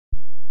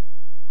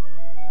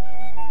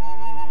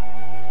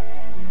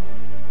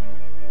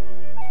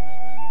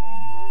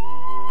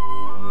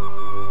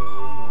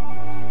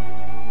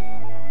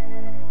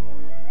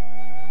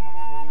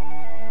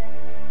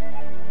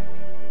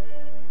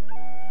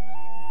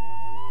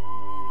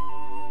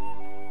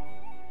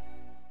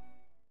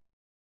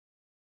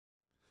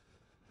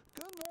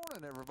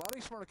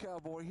Smyrna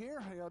Cowboy here.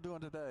 How y'all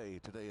doing today?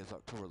 Today is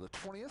October the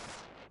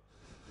 20th,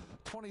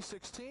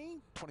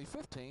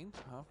 2015.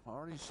 I'm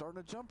already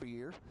starting to jump a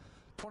year.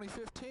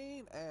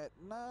 2015 at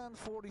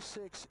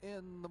 9:46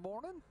 in the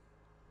morning.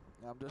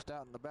 I'm just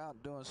out and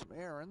about doing some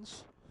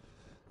errands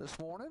this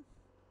morning.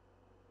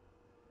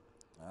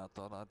 I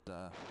thought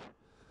I'd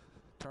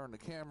turn the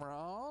camera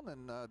on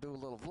and do a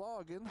little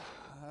vlogging.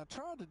 I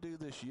tried to do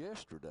this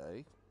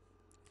yesterday,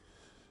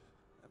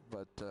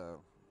 but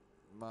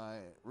my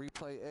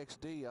Replay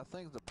XD, I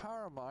think the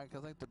power mic, I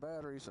think the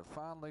batteries have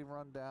finally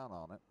run down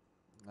on it.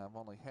 I've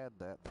only had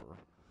that for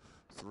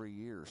 3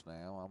 years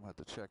now. I'm going to have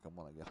to check them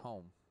when I get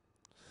home.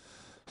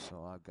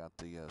 So I've got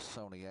the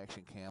Sony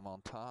Action Cam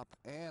on top,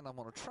 and I'm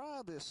going to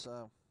try this.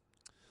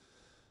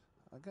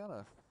 I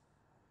got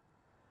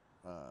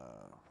a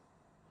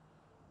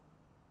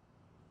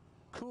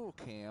Cool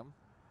Cam.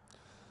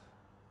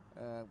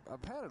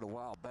 I've had it a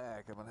while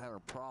back. I've been having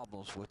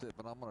problems with it,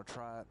 but I'm going to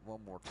try it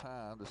one more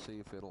time to see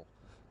if it'll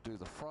do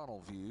the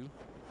frontal view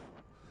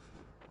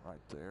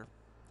right there.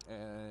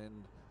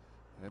 And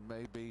it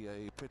may be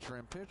a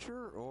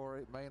picture-in-picture, or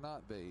it may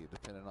not be,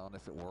 depending on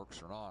if it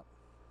works or not.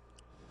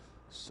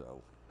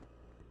 So,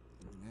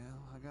 yeah,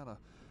 I got a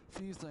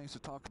few things to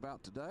talk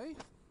about today.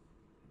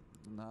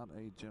 Not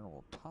a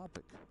general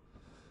topic,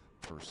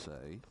 per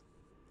se,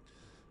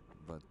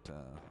 but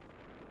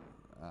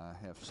I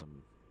have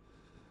some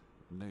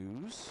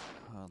news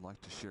I'd like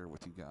to share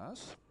with you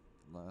guys.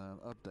 An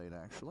update,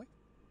 actually.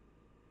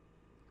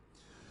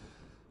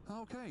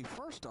 Okay,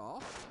 first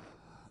off,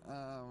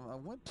 I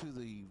went to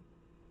the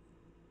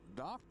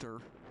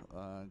doctor,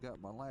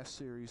 got my last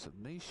series of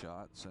knee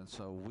shots, and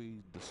so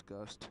we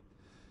discussed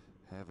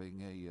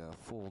having a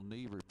full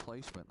knee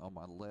replacement on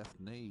my left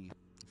knee.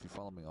 If you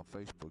follow me on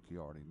Facebook,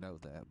 you already know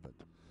that, but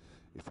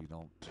if you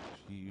don't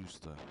use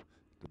the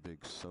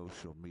big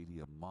social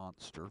media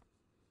monster,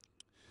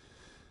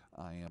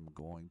 I am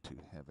going to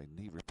have a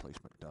knee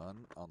replacement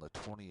done on the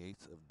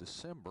 28th of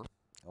December.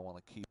 I want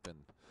to keep in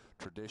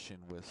tradition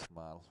with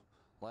my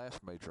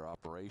last major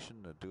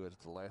operation to do it at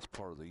the last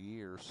part of the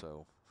year,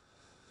 so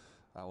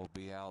I will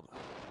be out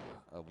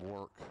of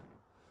work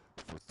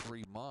for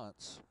 3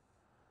 months,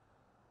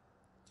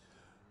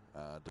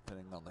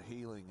 depending on the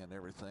healing and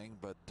everything.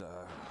 But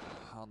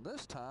on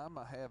this time,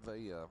 I have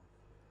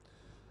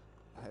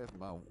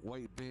my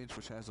weight bench,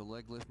 which has a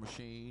leg lift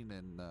machine,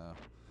 and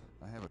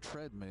I have a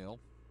treadmill.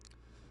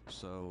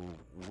 So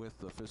with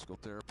the physical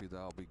therapy that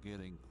I'll be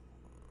getting,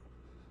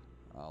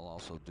 I'll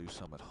also do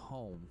some at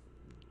home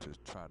to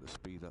try to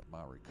speed up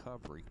my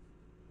recovery.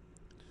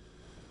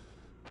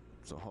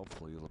 So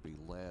hopefully it'll be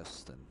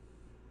less than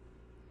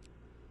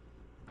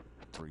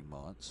 3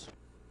 months.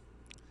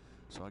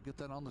 So I get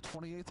that on the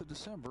 28th of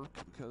December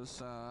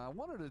because I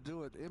wanted to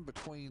do it in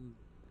between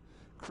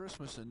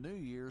Christmas and New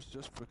Year's,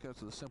 just because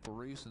of the simple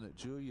reason that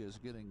Julia is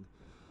getting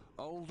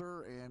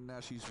older, and now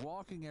she's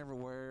walking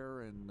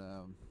everywhere, and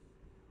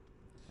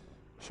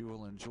she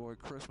will enjoy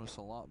Christmas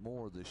a lot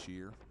more this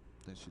year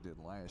than she did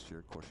last year.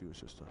 Of course, she was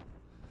just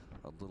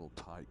a little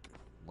tyke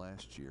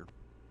last year.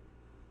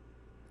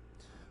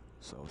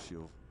 So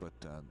but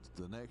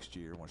the next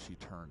year, when she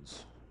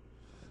turns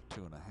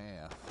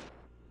 2.5,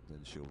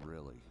 then she'll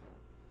really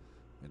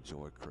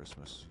enjoy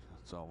Christmas.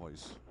 It's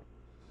always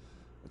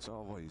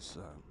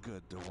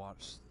good to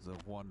watch the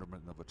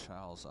wonderment of a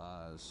child's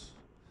eyes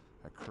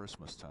at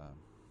Christmas time.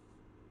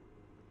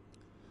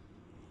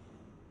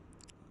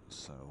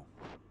 So,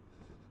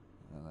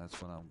 and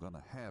that's when I'm going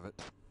to have it,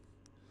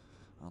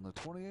 on the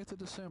 28th of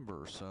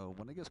December. So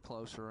when it gets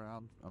closer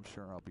around, I'm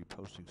sure I'll be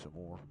posting some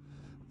more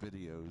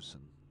videos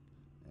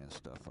and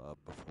stuff up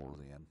before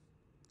then.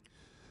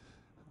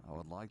 I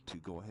would like to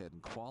go ahead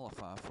and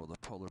qualify for the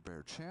Polar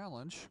Bear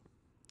Challenge.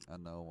 I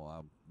know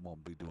I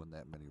won't be doing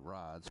that many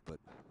rides, but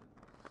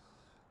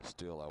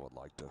still I would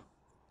like to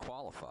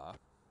qualify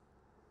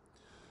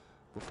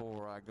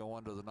before I go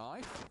under the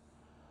knife.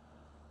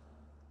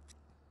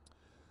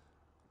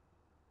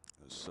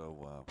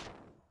 So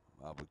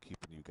I'll be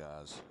keeping you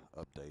guys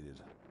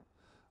updated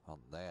on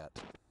that.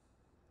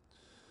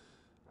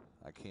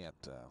 I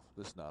can't,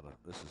 this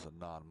is a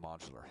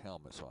non-modular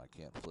helmet, so I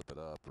can't flip it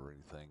up or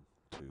anything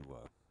to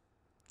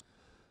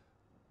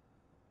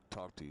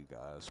talk to you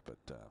guys, but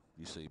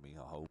you see me,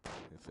 I hope,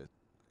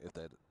 if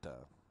that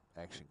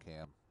Action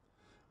Cam,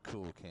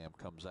 Cool Cam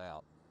comes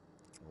out.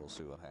 We'll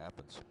see what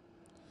happens.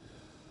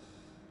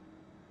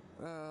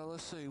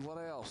 Let's see, what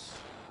else?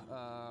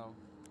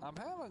 I'm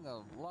having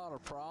a lot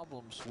of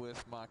problems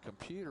with my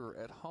computer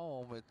at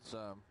home. It's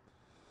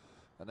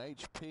an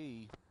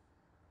HP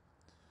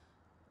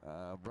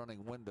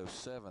running Windows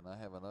 7. I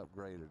haven't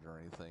upgraded or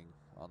anything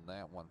on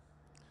that one.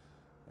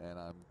 And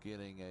I'm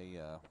getting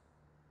a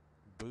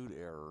boot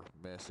error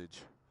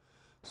message.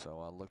 So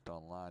I looked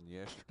online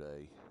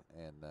yesterday,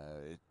 and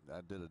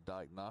I did a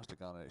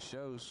diagnostic on it. It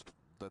shows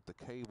that the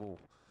cable,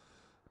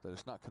 that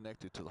it's not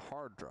connected to the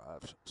hard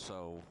drives.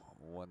 So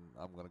when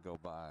I'm going to go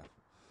by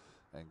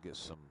and get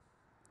some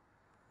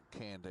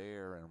canned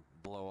air and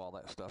blow all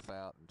that stuff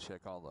out and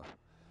check all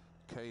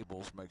the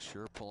cables, make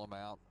sure, pull them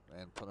out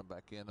and put them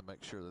back in to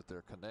make sure that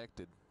they're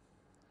connected,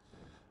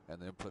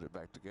 and then put it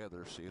back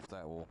together, see if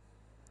that will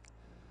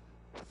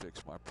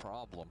fix my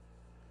problem.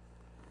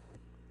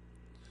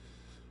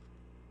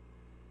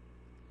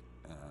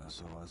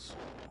 So that's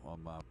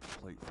on my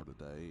plate for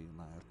today, and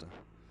I have to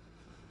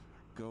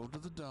go to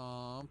the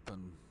dump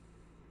and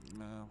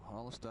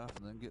all the stuff,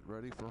 and then get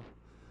ready for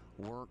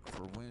work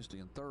for Wednesday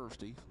and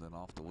Thursday, then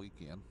off the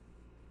weekend.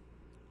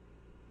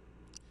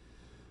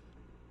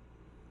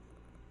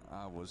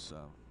 I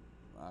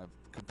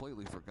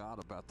completely forgot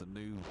about the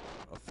new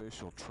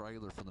official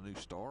trailer for the new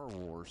Star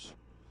Wars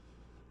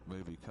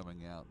movie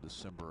coming out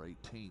December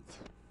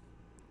 18th.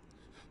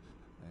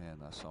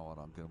 And I saw it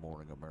on Good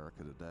Morning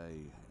America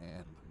today,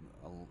 and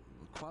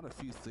quite a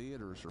few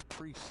theaters are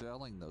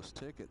pre-selling those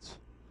tickets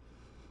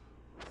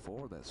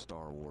for that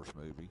Star Wars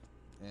movie.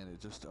 And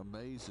it just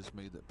amazes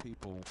me that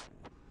people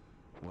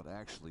would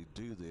actually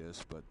do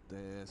this, but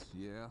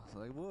yeah,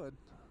 they would.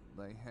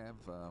 They have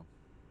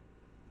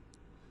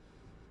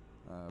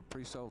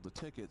pre-sold the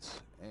tickets,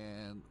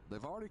 and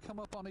they've already come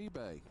up on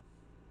eBay.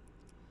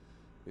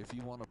 If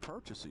you want to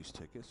purchase these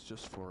tickets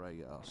just for a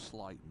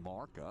slight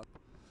markup,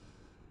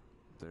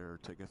 there are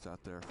tickets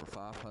out there for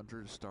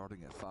 $500,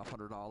 starting at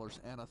 $500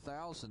 and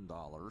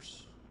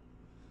 $1,000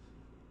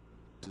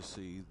 to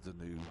see the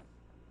new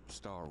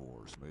Star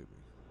Wars movie.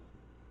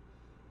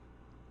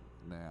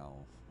 Now,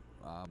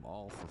 I'm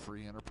all for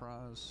free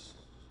enterprise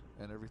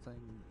and everything,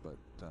 but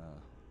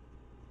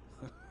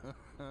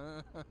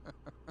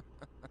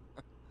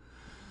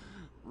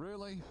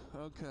really?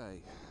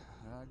 Okay.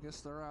 I guess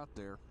they're out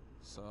there,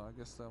 so I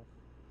guess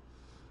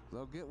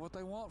they'll get what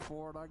they want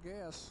for it, I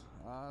guess.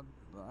 I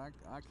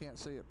can't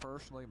see it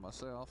personally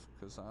myself,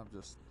 because I'm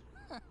just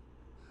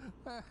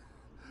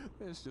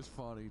it's just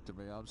funny to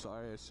me. I'm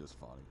sorry, it's just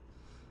funny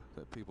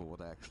that people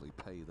would actually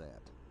pay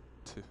that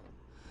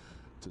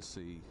to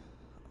see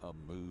a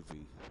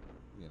movie,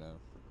 you know.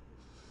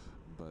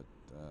 But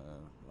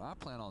I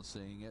plan on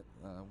seeing it.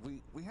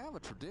 We have a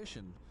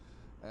tradition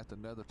at the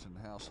Netherton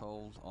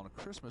household on a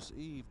Christmas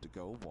Eve to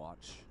go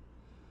watch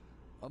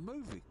a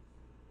movie.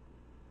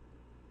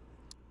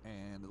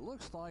 And it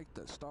looks like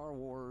that Star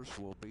Wars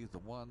will be the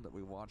one that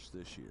we watch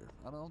this year.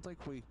 I don't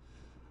think we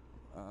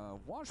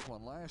watched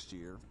one last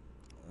year,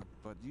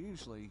 but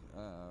usually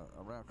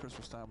around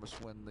Christmas time was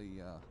when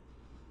the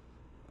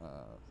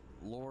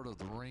Lord of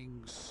the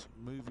Rings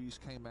movies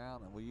came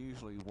out, and we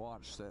usually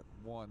watched that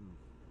one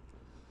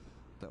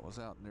that was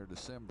out near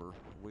December.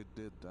 We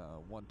did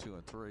 1, 2,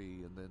 and 3,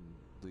 and then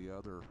the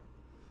other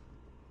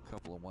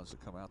couple of ones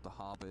that come out, The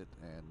Hobbit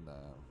and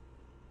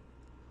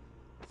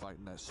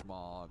Fighting that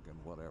Smog and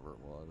whatever it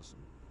was.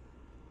 And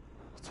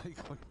I think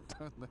we've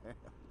done that.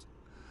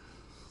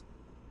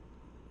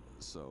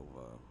 So,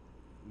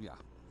 yeah,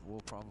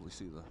 we'll probably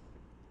see the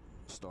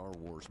Star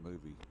Wars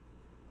movie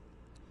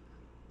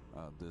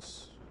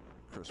this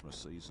Christmas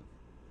season.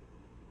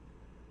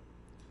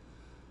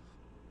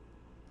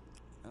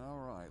 All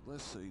right,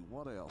 let's see,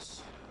 what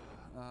else?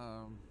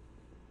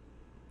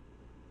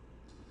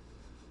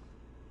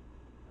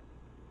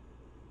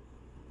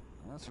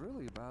 That's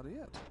really about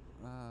it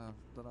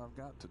that I've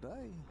got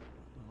today.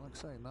 Like I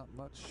say, not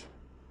much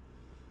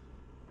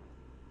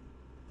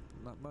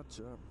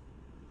to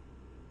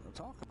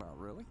talk about,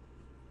 really.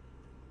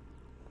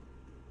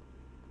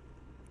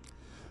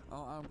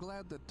 Oh, I'm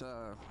glad that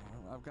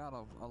I've got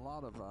a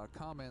lot of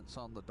comments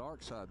on the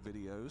dark side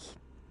videos,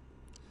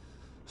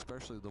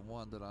 especially the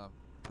one that I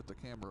put the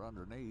camera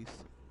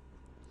underneath,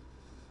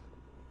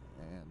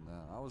 and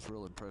I was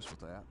real impressed with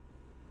that.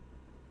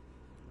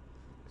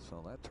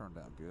 So that turned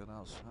out good. I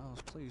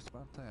was pleased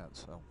about that.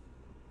 So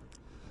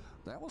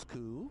that was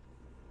cool.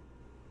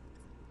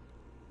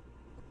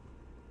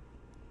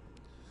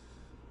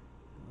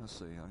 Let's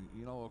see.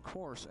 You know, of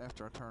course,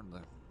 after I turn the,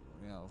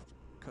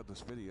 cut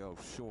this video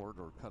short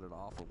or cut it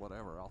off or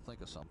whatever, I'll think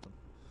of something.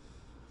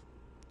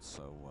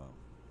 So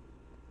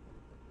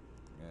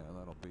yeah,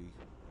 that'll be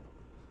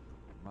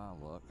my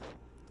luck.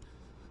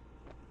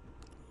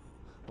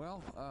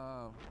 Well,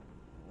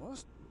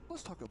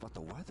 let's talk about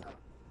the weather.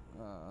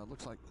 It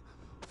looks like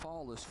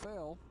fall has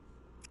fell.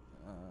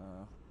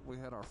 We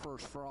had our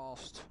first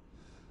frost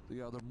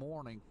the other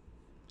morning,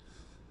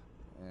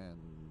 and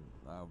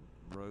I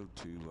rode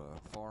to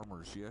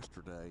Farmers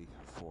yesterday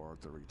for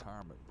the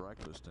retirement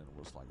breakfast, and it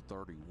was like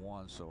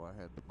 31, so I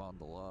had to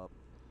bundle up,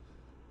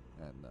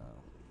 and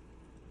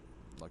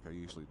like I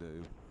usually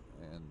do,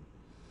 and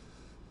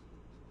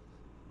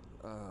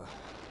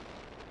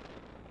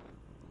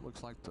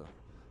looks like the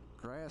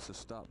grass has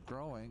stopped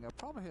growing. I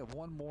probably have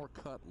one more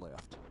cut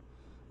left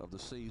of the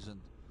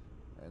season,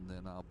 and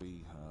then I'll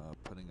be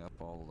putting up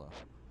all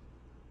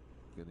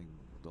getting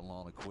the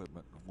lawn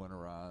equipment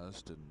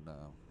winterized, and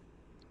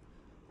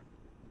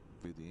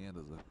be the end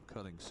of the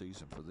cutting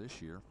season for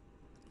this year.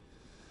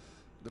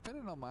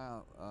 Depending on my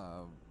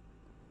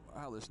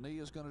how this knee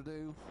is going to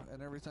do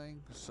and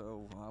everything,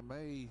 so I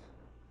may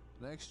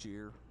next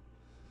year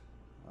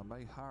I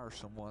may hire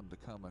someone to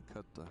come and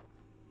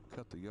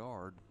cut the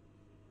yard.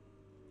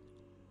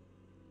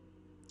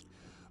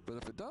 But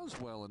if it does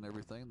well and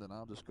everything, then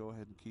I'll just go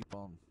ahead and keep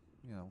on,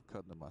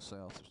 cutting it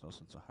myself. There's no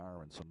sense of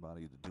hiring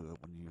somebody to do it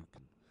when you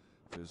can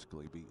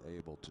physically be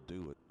able to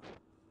do it.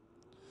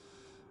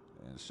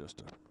 And it's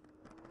just a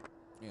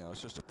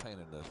pain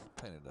in the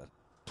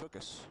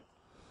tuchus.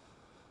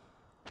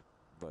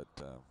 But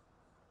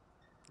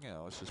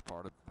it's just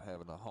part of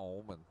having a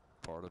home and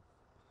part of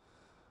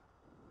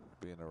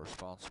being a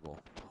responsible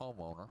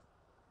homeowner.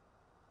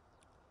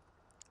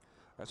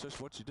 That's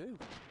just what you do.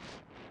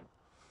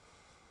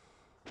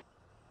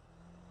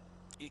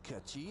 You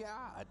cut your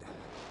yard.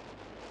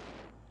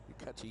 You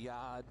cut your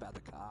yard by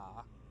the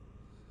car.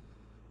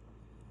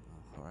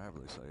 Or however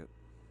they say it.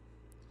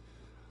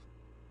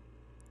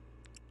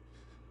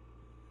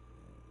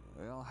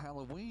 Well,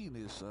 Halloween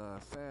is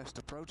fast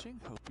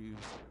approaching.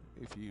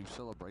 If you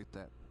celebrate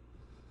that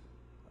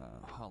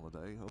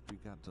holiday, hope you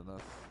got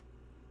enough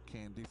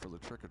candy for the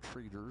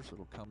trick-or-treaters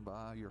that'll come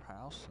by your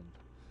house, and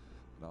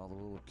all the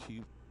little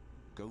cute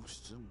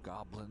ghosts and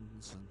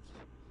goblins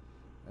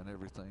and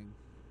everything.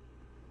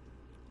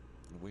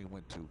 We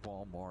went to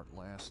Walmart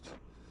last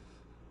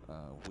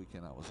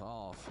weekend. I was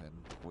off, and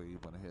we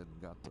went ahead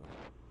and got the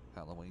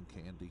Halloween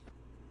candy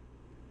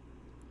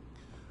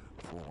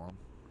for them.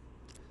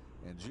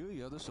 And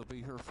Julia, this will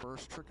be her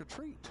first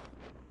trick-or-treat.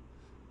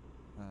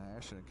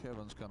 Ashton and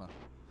Kevin's gonna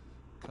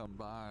come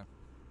by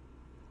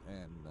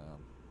and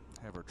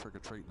have her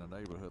trick-or-treat in the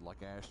neighborhood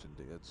like Ashton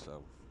did,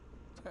 so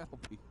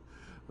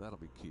that'll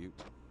be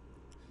cute.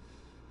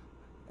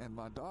 And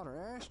my daughter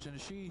Ashton,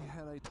 she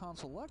had a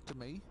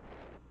tonsillectomy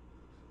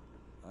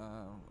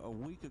a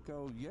week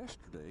ago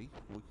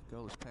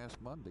this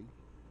past Monday.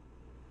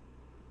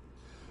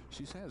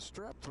 She's had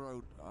strep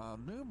throat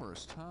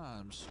numerous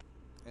times,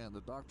 and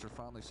the doctor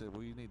finally said,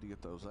 well, you need to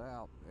get those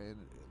out.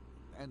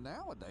 And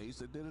nowadays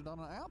they did it on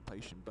an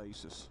outpatient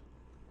basis.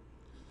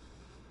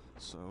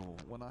 So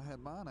when I had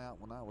mine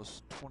out when I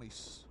was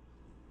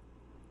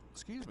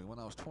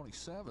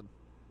 27,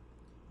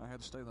 I had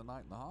to stay the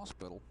night in the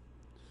hospital.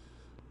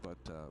 But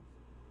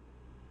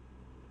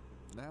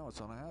now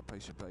it's on an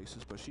outpatient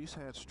basis. But she's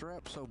had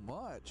strep so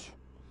much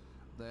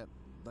that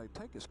they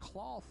take this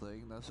claw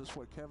thing. That's just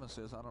what Kevin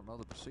says. I don't know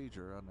the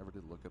procedure. I never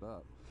did look it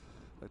up.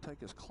 They take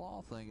this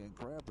claw thing and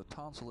grab the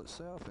tonsil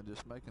itself and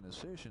just make an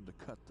incision to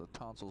cut the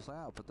tonsils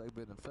out. But they've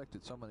been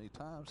infected so many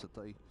times that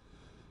they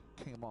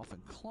came off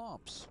in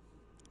clumps.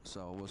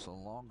 So it was a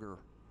longer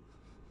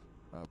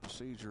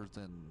procedure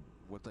than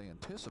what they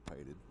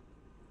anticipated.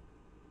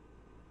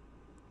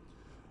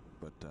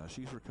 But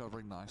she's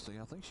recovering nicely.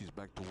 I think she's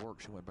back to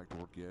work. She went back to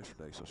work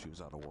yesterday, so she was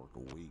out of work a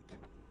week.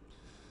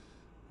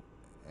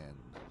 And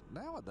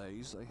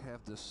nowadays they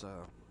have this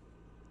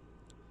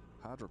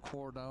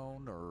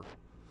hydrocodone or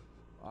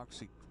I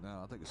think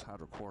it's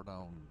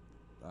hydrocodone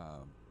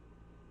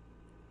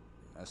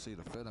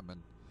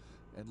acetaminophen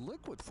in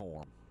liquid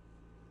form.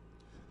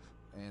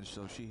 And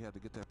so she had to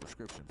get that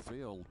prescription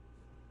filled,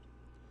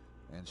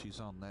 and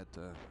she's on that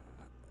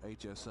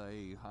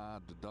HSA high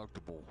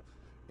deductible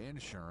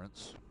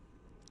insurance.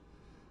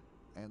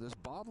 And this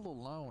bottle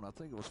alone, I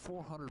think it was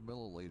 400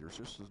 milliliters.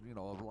 This is,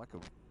 like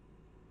a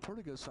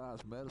pretty good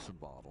sized medicine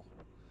bottle.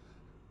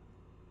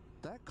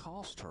 That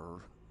cost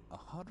her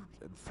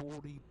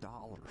 $140.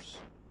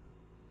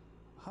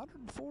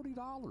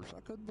 $140.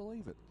 I couldn't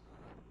believe it.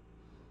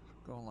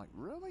 Going like,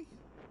 really?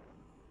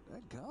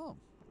 That gum.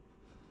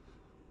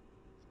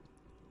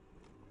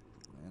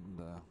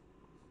 And I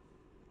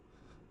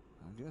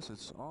guess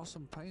it's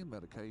awesome pain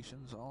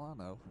medications, all I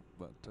know.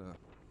 But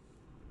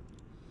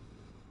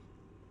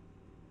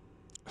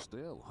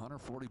still,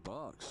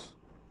 $140.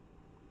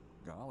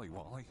 Golly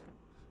Wally.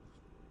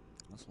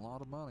 That's a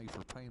lot of money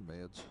for pain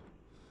meds.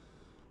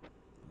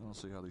 I don't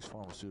see how these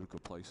pharmaceutical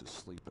places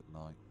sleep at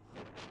night.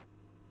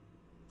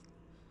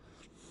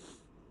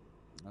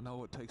 I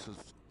know it takes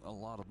a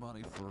lot of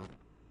money for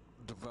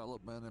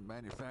development and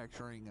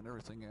manufacturing and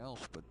everything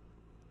else, but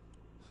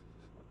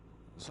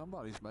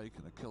somebody's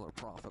making a killer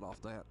profit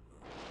off that.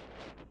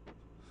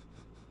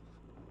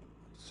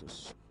 It's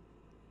just,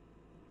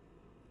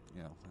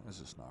 it's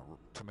just not,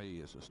 to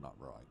me, it's just not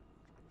right.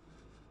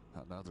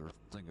 Another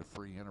thing of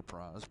free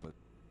enterprise, but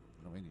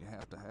I mean, you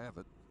have to have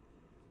it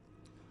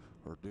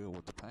or deal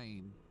with the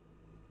pain.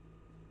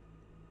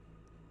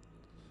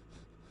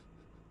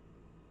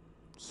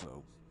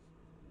 So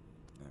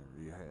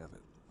there you have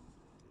it.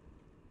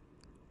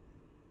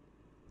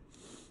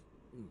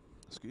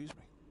 Excuse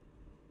me.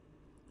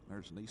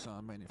 There's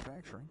Nissan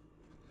Manufacturing,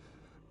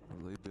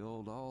 where they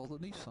build all the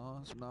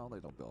Nissans. No, they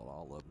don't build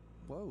all of them.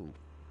 Whoa.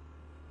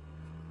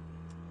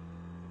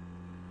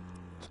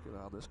 Let's get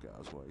out of this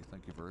guy's way.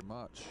 Thank you very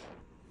much.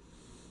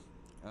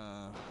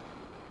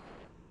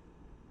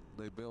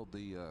 They build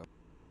the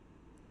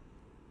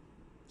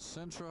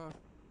Sentra.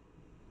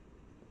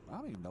 I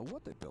don't even know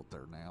what they built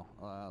there now.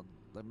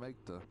 They make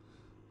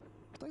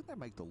I think they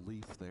make the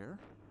Leaf there.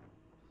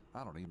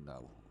 I don't even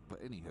know.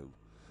 But anywho,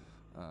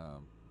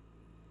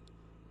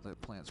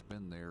 that plant's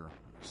been there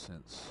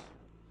since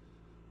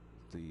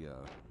the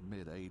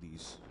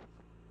mid-'80s.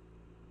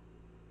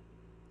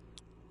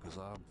 Because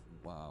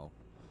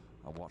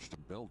I watched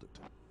them build it.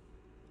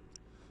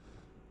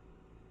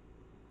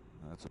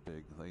 That's a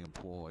big, they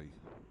employ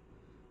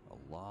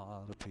a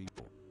lot of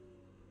people.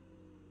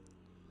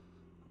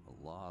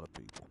 A lot of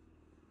people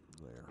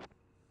there.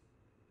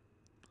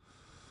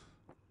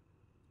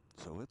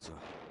 So it's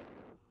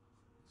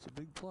a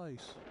big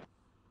place.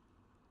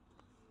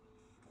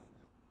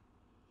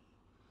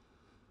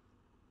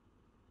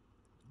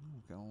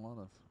 Got a lot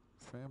of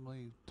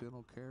family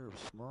dental care of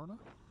Smyrna.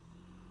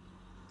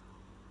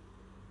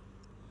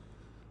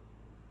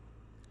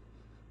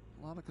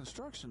 A lot of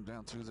construction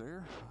down through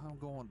there. I'm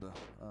going to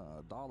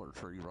Dollar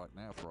Tree right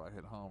now before I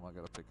head home. I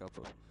got to pick up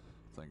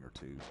a thing or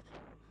two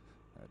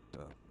at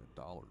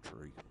Dollar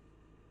Tree.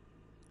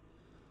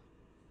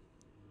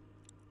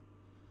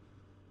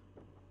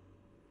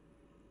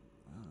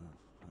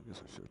 I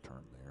guess I should have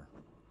turned there.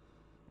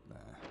 Nah,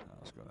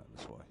 let's go down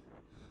this way.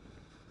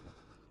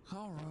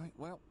 All right,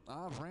 well,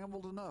 I've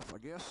rambled enough, I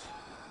guess.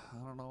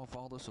 I don't know if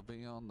all this will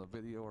be on the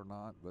video or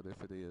not, but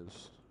if it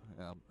is,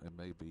 it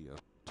may be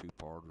a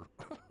two-parter.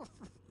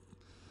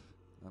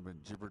 I've been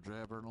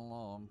jibber-jabbering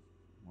along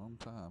a long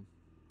time.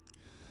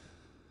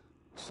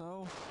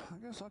 So, I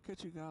guess I'll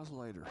catch you guys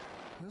later.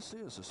 This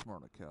is the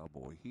Smyrna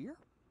Cowboy here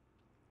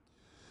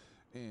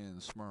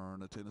in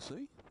Smyrna,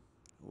 Tennessee.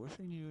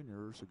 Wishing you and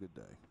yours a good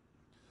day.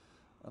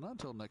 And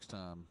until next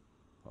time,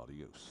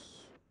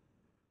 adios.